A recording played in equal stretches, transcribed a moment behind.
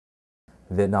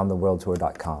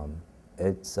VietnamTheWorldTour.com.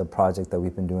 It's a project that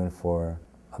we've been doing for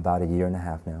about a year and a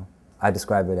half now. I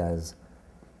describe it as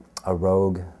a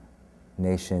rogue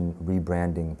nation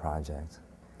rebranding project.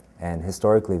 And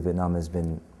historically, Vietnam has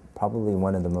been probably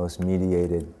one of the most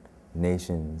mediated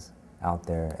nations out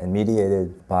there, and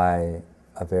mediated by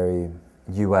a very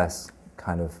US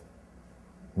kind of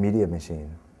media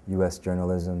machine, US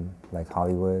journalism, like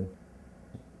Hollywood.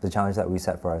 The challenge that we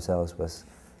set for ourselves was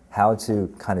how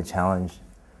to kind of challenge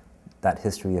that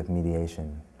history of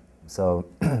mediation. So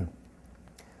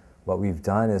what we've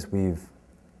done is we've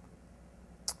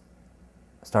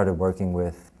started working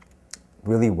with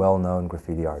really well-known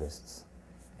graffiti artists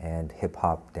and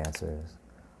hip-hop dancers.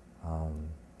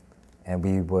 And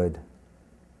we would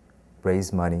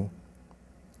raise money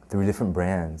through different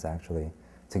brands, actually,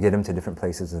 to get them to different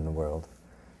places in the world.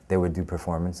 They would do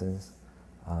performances.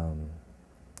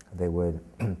 They would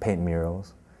paint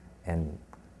murals and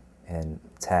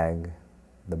tag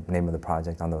the name of the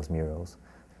project on those murals.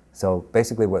 So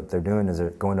basically what they're doing is they're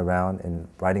going around and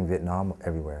writing Vietnam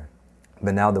everywhere.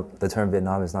 But now the term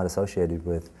Vietnam is not associated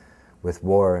with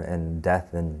war and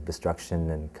death and destruction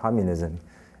and communism.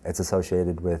 It's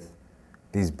associated with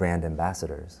these brand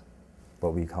ambassadors,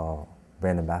 what we call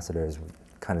brand ambassadors,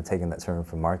 kind of taking that term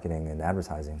from marketing and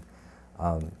advertising.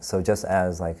 So just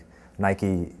as like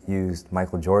Nike used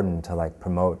Michael Jordan to like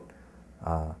promote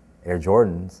Air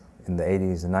Jordans in the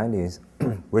 80s and 90s,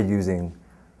 we're using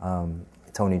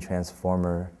Tony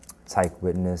Transformer, Tyke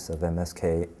Witness of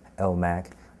MSK, El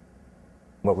Mac.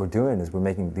 What we're doing is we're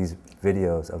making these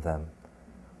videos of them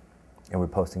and we're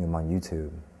posting them on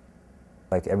YouTube.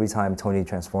 Like every time Tony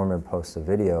Transformer posts a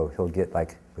video, he'll get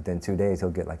like, within 2 days,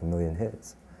 he'll get like 1 million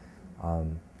hits.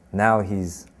 Now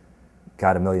he's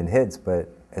got 1 million hits, but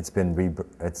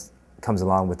it's comes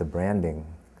along with the branding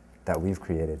that we've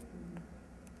created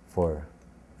for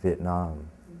Vietnam.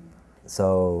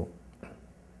 So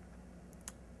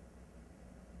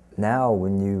now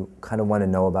when you kind of want to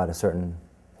know about a certain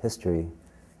history,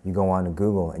 you go on to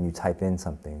Google and you type in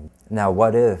something. Now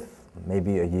what if,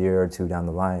 maybe a year or two down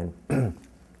the line,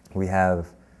 we have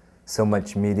so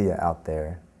much media out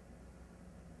there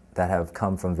that have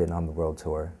come from Vietnam the World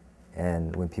Tour,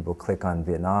 and when people click on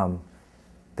Vietnam,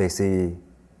 they see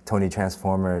Tony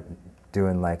Transformer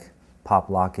doing like pop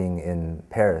locking in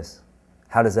Paris.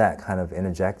 How does that kind of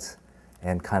interject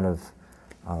and kind of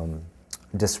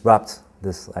disrupt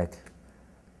this, like,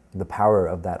 the power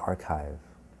of that archive,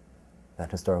 that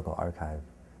historical archive?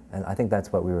 And I think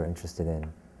that's what we were interested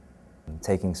in,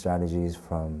 taking strategies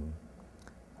from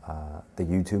the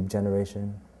YouTube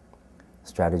generation,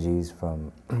 strategies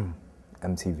from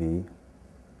MTV,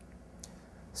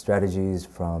 strategies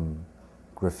from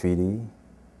graffiti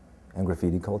and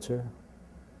graffiti culture,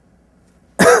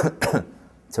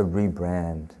 to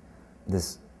rebrand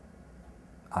this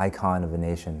icon of a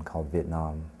nation called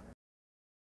Vietnam